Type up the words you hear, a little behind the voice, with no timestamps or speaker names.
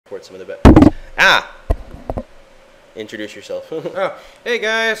record some of the best. Ah! Introduce yourself. Oh, hey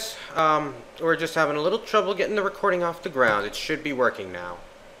guys. We're just having a little trouble getting the recording off the ground. It should be working now.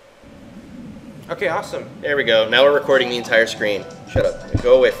 Okay, awesome. There we go. Now we're recording the entire screen. Shut up.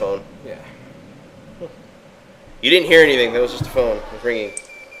 Go away, phone. Yeah. You didn't hear anything. That was just a phone. It was ringing.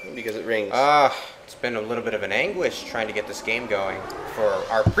 Because it rings. It's been a little bit of an anguish trying to get this game going for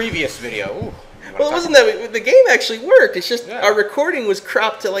our previous video. Ooh. Well, it wasn't that the game actually worked. It's just our recording was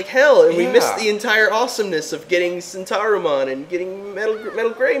cropped to like hell, and we missed the entire awesomeness of getting Centarumon and getting Metal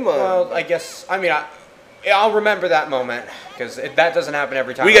Greymon. Well, I guess I'll remember that moment because that doesn't happen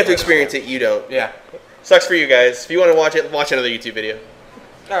every time. We got to experience it. You don't. Yeah. Sucks for you guys. If you want to watch it, watch another YouTube video.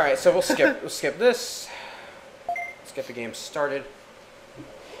 All right, so we'll skip this. Let's get the game started.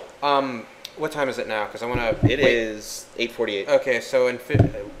 What time is it now? Because I want to. It is 8:48. Okay, so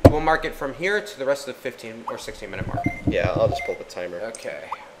we'll mark it from here to the rest of the 15 or 16-minute mark. Yeah, I'll just pull up a timer. Okay.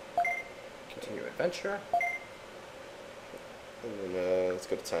 Continue adventure. And then let's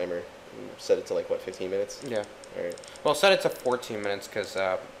go to timer. Set it to like what, 15 minutes? Yeah. All right. Well, set it to 14 minutes because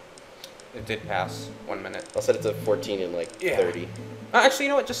it did pass 1 minute. I'll set it to 14 and like 30. Actually, you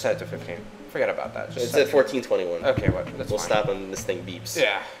know what? Just set it to 15. Forget about that. It's at 14:21. Okay, what? That's we'll fine. stop when this thing beeps.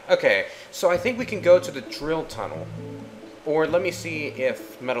 Yeah. Okay. So I think we can go to the drill tunnel, or let me see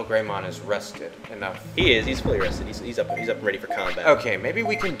if Metal Greymon is rested enough. He is. He's fully rested. He's up. He's up and ready for combat. Okay. Maybe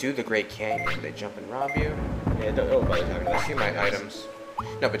we can do the Great Canyon. They jump and rob you. Yeah. Don't bother talking about. I see my items.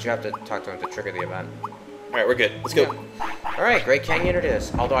 No, but you have to talk to him to trigger the event. All right, we're good. Let's go. All right, Great Canyon it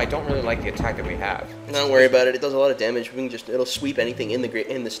is. Although I don't really like the attack that we have. Don't worry about it. It does a lot of damage. We can it'll sweep anything in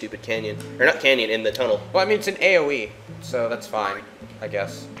the stupid canyon, or not canyon, in the tunnel. Well, I mean it's an AOE, so that's fine, I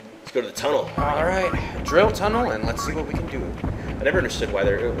guess. Let's go to the tunnel. All right, drill tunnel, and let's see what we can do. I never understood why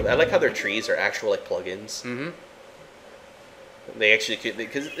I like how their trees are actual like plugins. Mm-hmm. They actually could,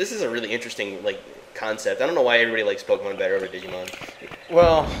 because this is a really interesting like concept. I don't know why everybody likes Pokemon better over Digimon.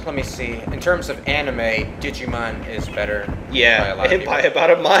 Well, let me see. In terms of anime, Digimon is better. Yeah, by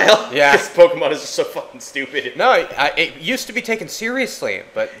about a mile. Yeah, because Pokemon is just so fucking stupid. No, it used to be taken seriously,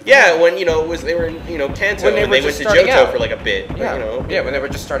 but yeah, when they were in Kanto when they went to Johto for like a bit. Yeah, but, when they were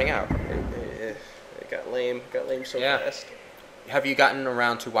just starting out. It got lame. So fast. Have you gotten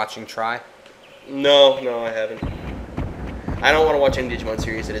around to watching Try? No, I haven't. I don't want to watch any Digimon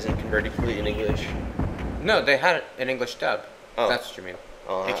series that isn't converted completely in English. No, they had an English dub. Oh. That's what you mean.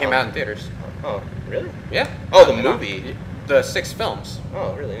 It came out in theaters. Oh, really? Yeah. Oh, the movie? The 6 films.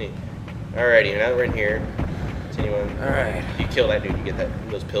 Oh, really neat. Alrighty, now that we're in here, continue on. Alright. If you kill that dude, you get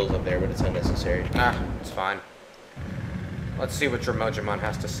those pills up there, but it's unnecessary. It's fine. Let's see what Dromojimon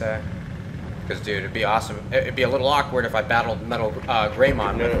has to say. Because, dude, it'd be awesome. It'd be a little awkward if I battled Metal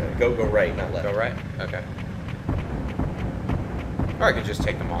Greymon. No, go right, not left. Go right? Okay. Or I could just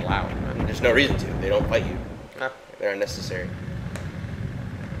take them all out. There's no reason to. They don't fight you. They're unnecessary.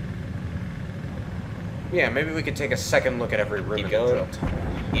 Yeah, maybe we could take a second look at every room in the drill tunnel.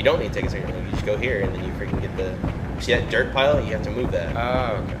 You don't need to take a second look. You just go here, and then you freaking get the... See that dirt pile? You have to move that.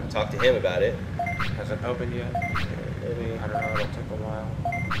 Oh, okay. Talk to him about it. Hasn't opened yet? Maybe. I don't know. It'll take a while.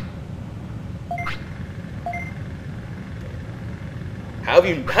 How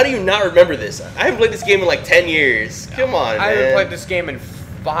do you not remember this? I haven't played this game in like 10 years. Come on, man. I haven't played this game in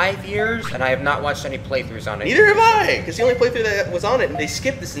 5 years, and I have not watched any playthroughs on it. Neither have I, because the only playthrough that was on it, and they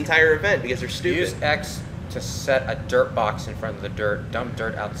skipped this entire event because they're stupid. Use X to set a dirt box in front of the dirt. Dump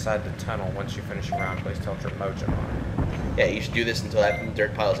dirt outside the tunnel. Once you finish a round, please tell Dromojimon. Yeah, you should do this until that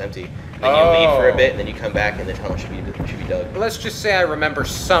dirt pile is empty. Then you leave for a bit, and then you come back, and the tunnel should be dug. Let's just say I remember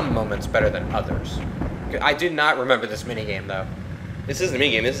some moments better than others. I did not remember this minigame, though. This isn't a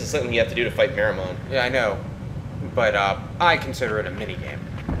minigame. This is something you have to do to fight Paramon. Yeah, I know. But I consider it a minigame.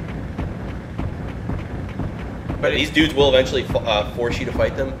 But these dudes will eventually force you to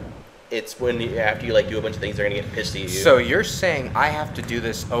fight them. It's after you like do a bunch of things, they're gonna get pissed at you. So you're saying I have to do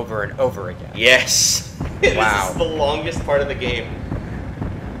this over and over again? Yes. Wow. This is the longest part of the game.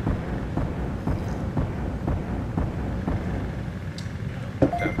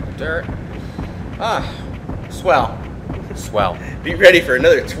 Dump the dirt. Swell. Swell. Be ready for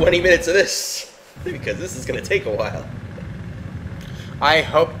another 20 minutes of this, because this is gonna take a while. I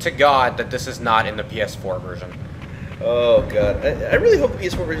hope to God that this is not in the PS4 version. Oh god, I really hope the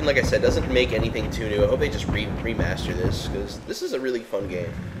PS4 version, like I said, doesn't make anything too new. I hope they just remaster this, because this is a really fun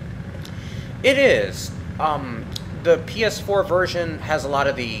game. It is. The PS4 version has a lot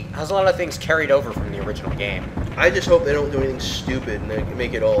of things carried over from the original game. I just hope they don't do anything stupid and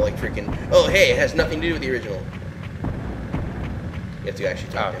make it all like freaking. Oh hey, it has nothing to do with the original. You have to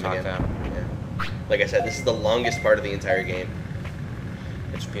actually talk to him again. Yeah. Like I said, this is the longest part of the entire game.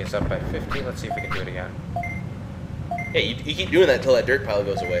 It's FPS up by 50. Let's see if we can do it again. Yeah, you keep doing that until that dirt pile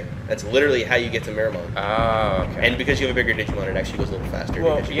goes away. That's literally how you get to Miramon. Oh, okay. And because you have a bigger Digimon, it actually goes a little faster.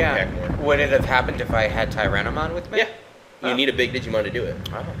 Well, because you yeah. can pack more. Would it have happened if I had Tyrannomon with me? Yeah. You need a big Digimon to do it.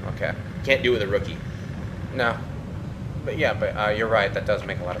 Oh, okay. You can't do it with a rookie. No. But yeah, but you're right. That does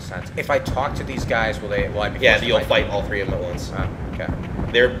make a lot of sense. If I talk to these guys, will I be? Yeah, you'll fight all three of them at once. Oh, okay.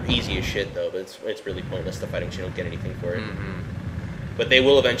 They're easy as shit though, but it's really pointless to fighting. You don't get anything for it. Mm-hmm. But they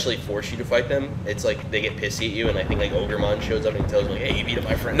will eventually force you to fight them. It's like they get pissy at you, and I think like Ogremon shows up and tells you like, "Hey, you beat up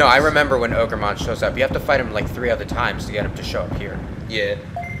my friend." No, I remember when Ogremon shows up. You have to fight him like 3 other times to get him to show up here. Yeah,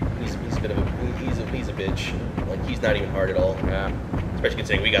 he's a bit of he's a bitch. Like he's not even hard at all. Yeah. Especially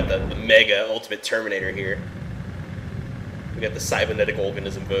considering we got the mega ultimate Terminator here. We got the cybernetic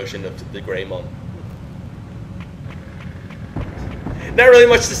organism version of the Greymon. Not really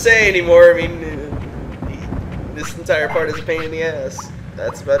much to say anymore. I mean, this entire part is a pain in the ass.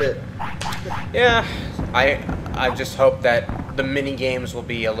 That's about it. Yeah, I just hope that the mini games will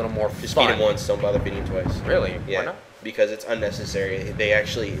be a little more Just fun. feed him once, don't bother feeding him twice. Really? Yeah. Why not? Because it's unnecessary.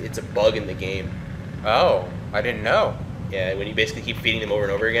 It's a bug in the game. Oh, I didn't know. Yeah, when you basically keep feeding them over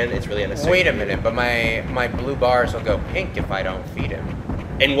and over again, it's really unnecessary. Wait a minute, but my blue bars will go pink if I don't feed him.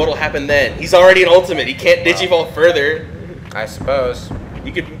 And what'll happen then? He's already an ultimate. He can't digivolve further. I suppose.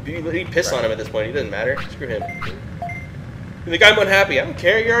 You could piss on him at this point. He doesn't matter. Screw him. The guy's unhappy. I don't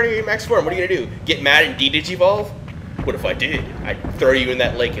care. You're already in max form. What are you gonna do? Get mad and de-digivolve? What if I did? I'd throw you in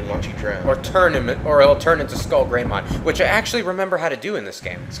that lake and watch you drown. Or he'll turn into Skull Greymon, which I actually remember how to do in this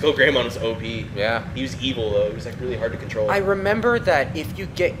game. Skull Greymon was OP. Yeah. He was evil though. He was like really hard to control. I remember that if you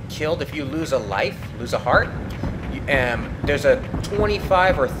get killed, if you lose a life, lose a heart, there's a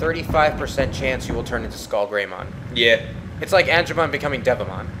 25 or 35% chance you will turn into Skull Greymon. Yeah. It's like Angemon becoming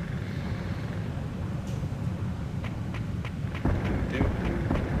Devamon.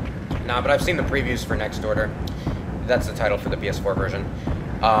 Nah, but I've seen the previews for Next Order. That's the title for the PS4 version.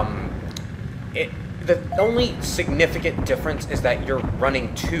 The only significant difference is that you're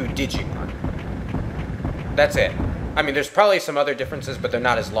running 2 Digimon. That's it. I mean, there's probably some other differences, but they're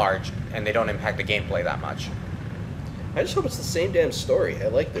not as large, and they don't impact the gameplay that much. I just hope it's the same damn story. I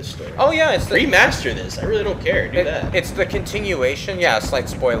like this story. Oh yeah, it's remaster this. I really don't care. Do that. It's the continuation. Yeah, slight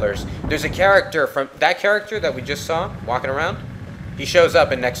spoilers. There's a character that character that we just saw walking around. He shows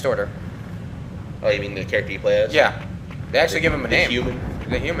up in Next Order. Oh, you mean the character you play as? Yeah. They actually give him a name. The human?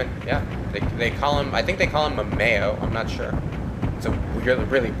 The human, yeah. They call him, I think they call him Mameo. I'm not sure. It's a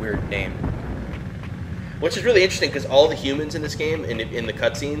really weird name. Which is really interesting because all the humans in this game, in the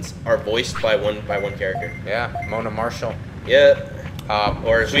cutscenes, are voiced by one character. Yeah, Mona Marshall. Yeah.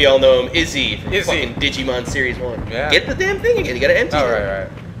 Or as we all know him, Izzy from fucking Digimon Series 1. Yeah. Get the damn thing again. You gotta empty it. Oh,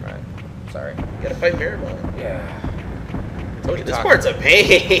 right. Sorry. You gotta fight Miramon. Yeah. Told you, this part's a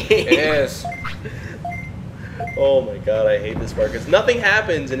pain. It is. Oh my god, I hate this part because nothing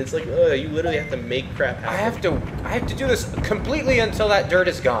happens and it's like, you literally have to make crap happen. I have to do this completely until that dirt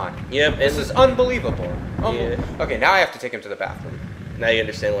is gone. Yep. This is unbelievable. Yeah. Okay, now I have to take him to the bathroom. Now you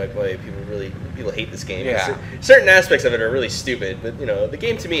understand why people hate this game. Yeah. Certain aspects of it are really stupid, but the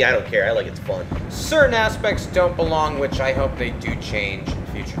game to me, I don't care. I like it's fun. Certain aspects don't belong, which I hope they do change in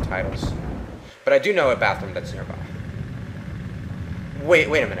future titles. But I do know a bathroom that's nearby. Wait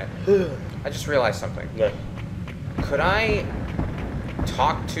a minute. I just realized something. What? Could I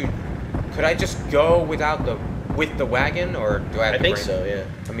just go with the wagon, or do I have to think so, yeah.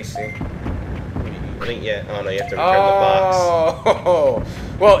 Let me see. I think, yeah. Oh, no, you have to return the box. Oh,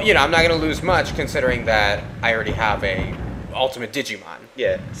 well, I'm not going to lose much considering that I already have a Ultimate Digimon.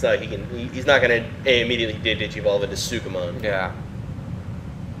 Yeah, it's not like he's not going to immediately digivolve into Sukamon. Yeah.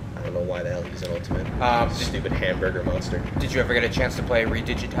 I don't know why the hell he's an ultimate. Stupid hamburger monster. Did you ever get a chance to play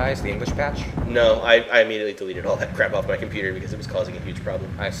Redigitize, the English patch? No, I immediately deleted all that crap off my computer because it was causing a huge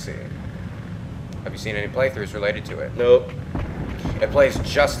problem. I see. Have you seen any playthroughs related to it? Nope. It plays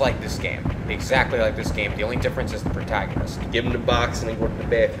just like this game. Exactly like this game. The only difference is the protagonist. Give him the box and then go to the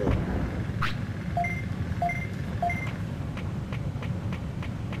bathroom.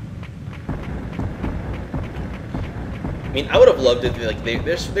 I mean, I would have loved it. Like,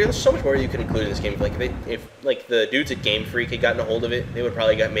 there's so much more you could include in this game. If the dudes at Game Freak had gotten a hold of it, they would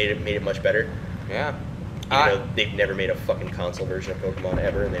probably made it much better. Yeah. Even though they've never made a fucking console version of Pokemon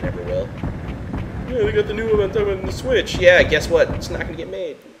ever, and they never will. Yeah, they got the new one on the Switch. Yeah, guess what? It's not gonna get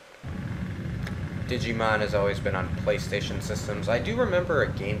made. Digimon has always been on PlayStation systems. I do remember a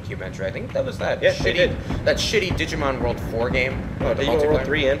GameCube entry. I think that was that shitty Digimon World 4 game. Oh, Digimon World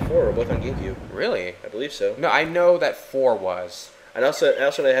 3 and 4 were both on GameCube. Really? I believe so. No, I know that 4 was. And also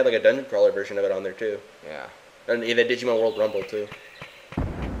they had like a dungeon crawler version of it on there too. Yeah. And they had Digimon World Rumble too.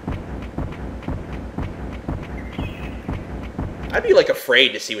 I'd be like afraid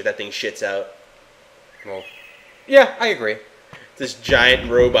to see what that thing shits out. Well, yeah, I agree. This giant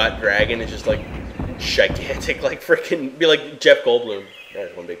robot dragon is just like gigantic, like freaking be like Jeff Goldblum.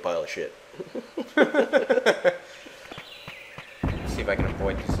 That's one big pile of shit. See if I can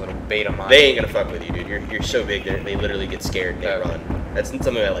avoid this little beta mine. They ain't gonna fuck with you, dude. You're so big that they literally get scared and they run. That's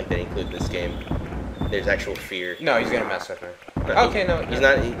something I like they include in this game. There's actual fear. No, he's gonna mess with me. No, Okay, no, he's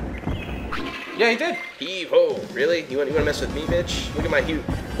not. Yeah, he did. Heave ho! Really? You want to mess with me, bitch? Look at my huge.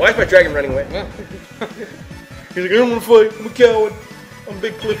 Why is my dragon running away? Yeah. He's like, I don't want to fight. I'm a coward. I'm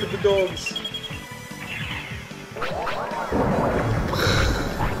Big Cliff with the dogs.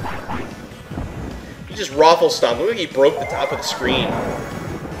 He just raffle stomped. Look like he broke the top of the screen.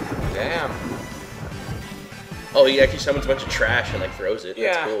 Damn. Oh, he actually summons a bunch of trash and like throws it.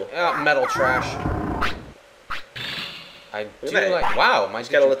 Yeah. That's cool. Metal trash. I do that. like. Wow, He's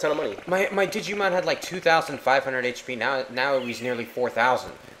got a ton of money. My Digimon had like 2,500 HP. Now he's nearly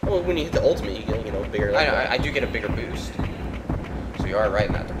 4,000. Well, when you hit the ultimate, you get bigger. Like I do get a bigger boost. So you are right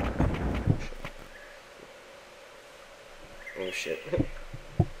in that department. Oh shit.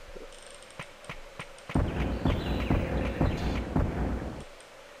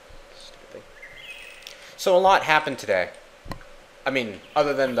 So a lot happened today. I mean,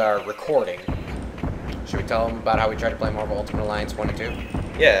 other than the recording. Should we tell them about how we tried to play Marvel Ultimate Alliance 1 and 2?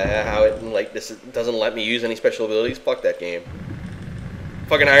 Yeah, how it like this doesn't let me use any special abilities. Fuck that game.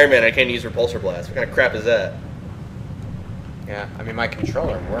 Fucking Iron Man, I can't use Repulsor Blast. What kind of crap is that? Yeah, I mean my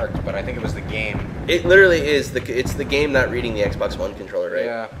controller worked, but I think it was the game. It literally is it's the game not reading the Xbox One controller, right?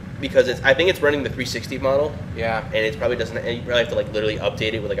 Yeah. Because I think it's running the 360 model. Yeah. And it probably doesn't. And you probably have to like literally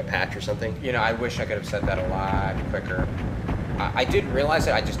update it with like a patch or something. You know, I wish I could have said that a lot quicker. I did realize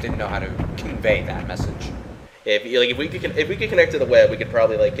it. I just didn't know how to convey that message. Yeah, if we could connect to the web, we could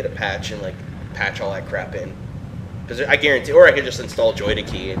probably like get a patch and like patch all that crap in. Because I guarantee, or I could just install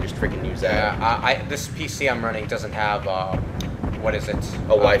JoyToKey and just freaking use that. Yeah. This PC I'm running doesn't have what is it? A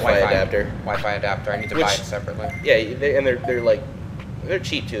Wi-Fi adapter. Wi-Fi adapter. I need to buy it separately. Yeah, they're like they're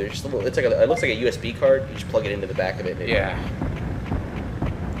cheap too. They're just a little. It's like it looks like a USB card. You just plug it into the back of it. Maybe. Yeah.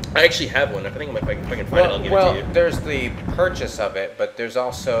 I actually have one. If I can find it, I'll give it to you. Well, there's the purchase of it, but there's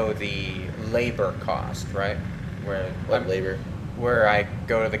also the labor cost, right? What labor? Where I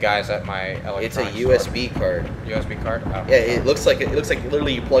go to the guys at my electronics It's a USB card. USB card? Oh. Yeah, it looks like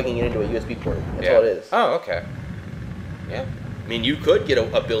literally you're plugging it into a USB port. That's all it is. Oh, okay. Yeah. I mean, you could get a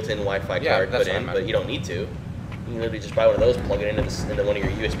built-in Wi-Fi card put in, but you don't need to. You can literally just buy one of those, plug it into one of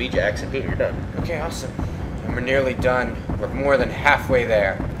your USB jacks, and boom, you're done. Okay, awesome. And we're nearly done. We're more than halfway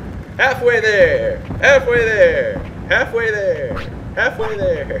there. Halfway there! Halfway there! Halfway there! Halfway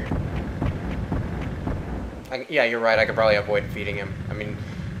there! Yeah, you're right. I could probably avoid feeding him. I mean,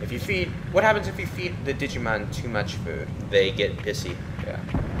 if you feed... What happens if you feed the Digimon too much food? They get pissy. Yeah.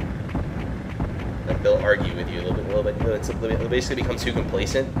 Like, they'll argue with you a little bit. They'll basically become too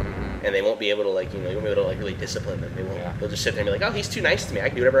complacent, and they won't be able to, like, you won't be able to, like, really discipline them. They won't. Yeah. They'll just sit there and be like, oh, he's too nice to me. I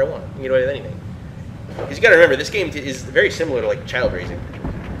can do whatever I want. I can get away with anything. Because you gotta remember, this game is very similar to, like, child raising.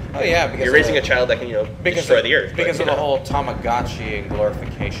 Oh, yeah, because... You're raising a child that can, destroy the earth. Because of the whole Tamagotchi and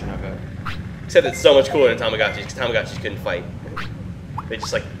glorification of it. Except it's so much cooler than Tamagotchis, because Tamagotchis couldn't fight. They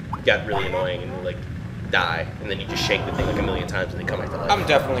just, like, got really annoying and, like, die. And then you just shake the thing, like, a million times and they come back to life. I'm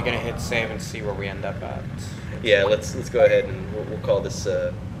definitely going to hit save and see where we end up at. Yeah, let's go ahead and we'll call this,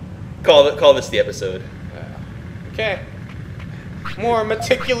 call this the episode. Okay. More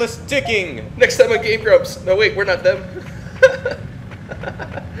meticulous digging! Next time on Game Grumps. No, wait, we're not them.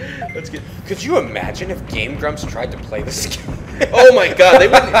 Let's get... Could you imagine if Game Grumps tried to play this game? Oh my god,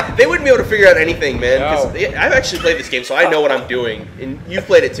 they wouldn't be able to figure out anything, man. No. I've actually played this game, so I know what I'm doing. And you've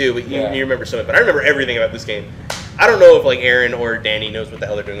played it too, but you remember some of it. But I remember everything about this game. I don't know if like Aaron or Danny knows what the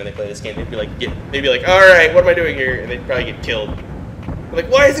hell they're doing when they play this game. They'd be like, all right, what am I doing here? And they'd probably get killed. They're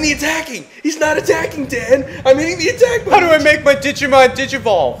like, why isn't he attacking? He's not attacking, Dan. I'm hitting the attack button. How do I make my Digimon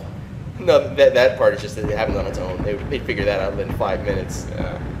Digivolve? No, that part is just that it happens on its own. They'd figure that out within 5 minutes.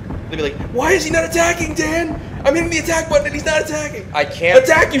 Yeah. They'd be like, why is he not attacking, Dan? I'm hitting the attack button and he's not attacking. I can't...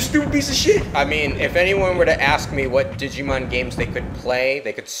 Attack, you stupid piece of shit! I mean, if anyone were to ask me what Digimon games they could play,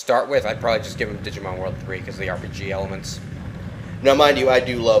 they could start with, I'd probably just give them Digimon World 3 because of the RPG elements. Now, mind you, I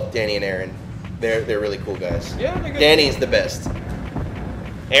do love Danny and Aaron. They're really cool guys. Yeah, they're good. Danny's the best.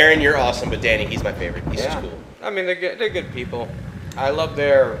 Aaron, you're awesome, but Danny, he's my favorite. He's just cool. I mean, they're good people. I love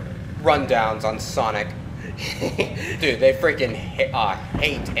their rundowns on Sonic. Dude, they freaking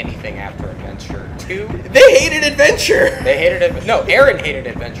hate anything after Adventure 2. They hated Adventure. They hated it. No, Aaron hated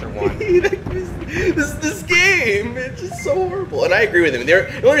Adventure 1. this game, it's just so horrible. And I agree with him.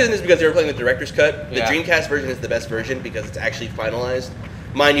 The only reason is because they were playing the director's cut. The Dreamcast version is the best version because it's actually finalized.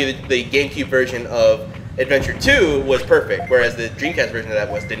 Mind you, the GameCube version of Adventure 2 was perfect, whereas the Dreamcast version of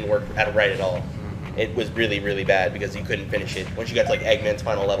that didn't work right at all. It was really, really bad because you couldn't finish it. Once you got to like Eggman's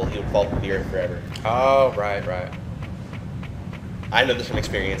final level, he would fall through the earth forever. Oh, right. I know this from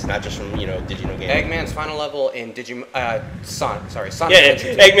experience, not just from Digimon games. Eggman's final level in Sonic. Yeah,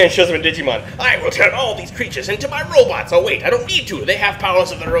 Eggman shows him in Digimon. I will turn all these creatures into my robots. Oh wait, I don't need to. They have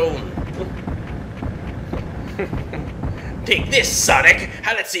powers of their own. Take this, Sonic.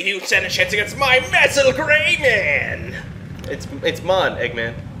 Let's see if you stand a chance against my Metal Greymon. It's Mon,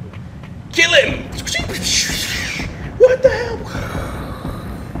 Eggman. Kill him! What the hell?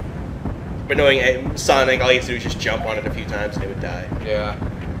 But knowing Sonic, all he has to do is just jump on it a few times and it would die. Yeah.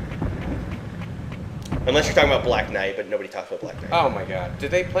 Unless you're talking about Black Knight, but nobody talks about Black Knight. Oh my god.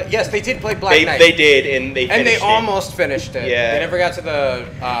 Did they play? Yes, they did play Black Knight. They did, and they finished it. Almost finished it. Yeah. They never got to the...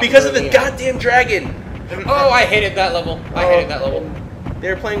 because of the goddamn dragon! Oh, I hated that level. I hated that level. They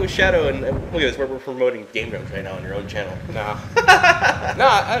were playing with Shadow, and look at this, we're promoting Game Grumps right now on your own channel. No.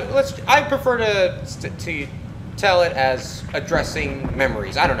 I prefer to tell it as addressing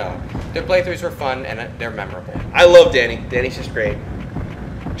memories. I don't know. Their playthroughs were fun, and they're memorable. I love Danny. Danny's just great.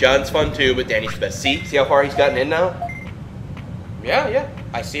 John's fun too, but Danny's the best. See how far he's gotten in now? Yeah.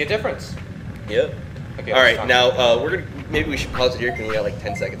 I see a difference. Yep. Okay, all right, now maybe we should pause it here because we got like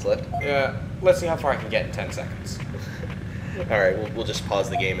 10 seconds left. Yeah. Let's see how far I can get in 10 seconds. All right, we'll just pause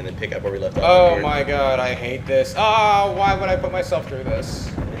the game and then pick up where we left off. Oh my god, I hate this. Oh, why would I put myself through this?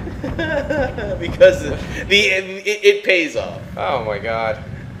 Because it pays off. Oh my god.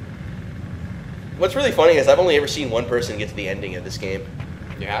 What's really funny is I've only ever seen one person get to the ending of this game.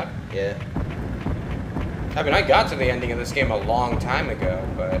 You have? Yeah. I mean, I got to the ending of this game a long time ago,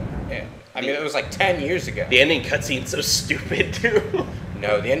 but it was like 10 years ago. The ending cutscene's so stupid too.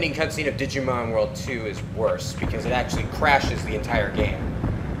 No, the ending cutscene of Digimon World 2 is worse because it actually crashes the entire game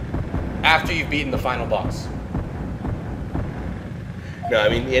after you've beaten the final boss. No, I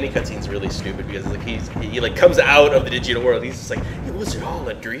mean the ending cutscene's really stupid because like he like comes out of the digital world. He's just like, was it all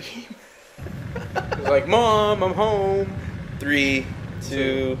a dream? He's like, Mom, I'm home. 3,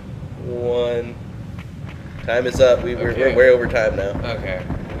 2, 1. Time is up. We're way over time now. Okay,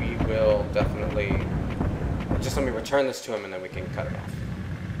 we will definitely. Just let me return this to him and then we can cut it off.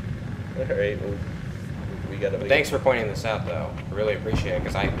 All right. Well, we gotta. Thanks for pointing this out, though. I really appreciate it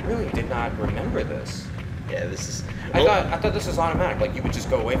because I really did not remember this. Yeah, this is. I thought this was automatic. Like you would just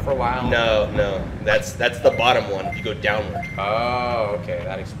go away for a while. No. That's the bottom one. You go downward. Oh, okay.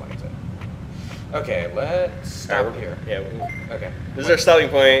 That explains it. Okay, let's stop here. Yeah. Okay. This is our stopping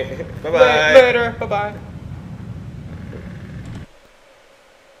point. Bye bye. Later. Bye bye.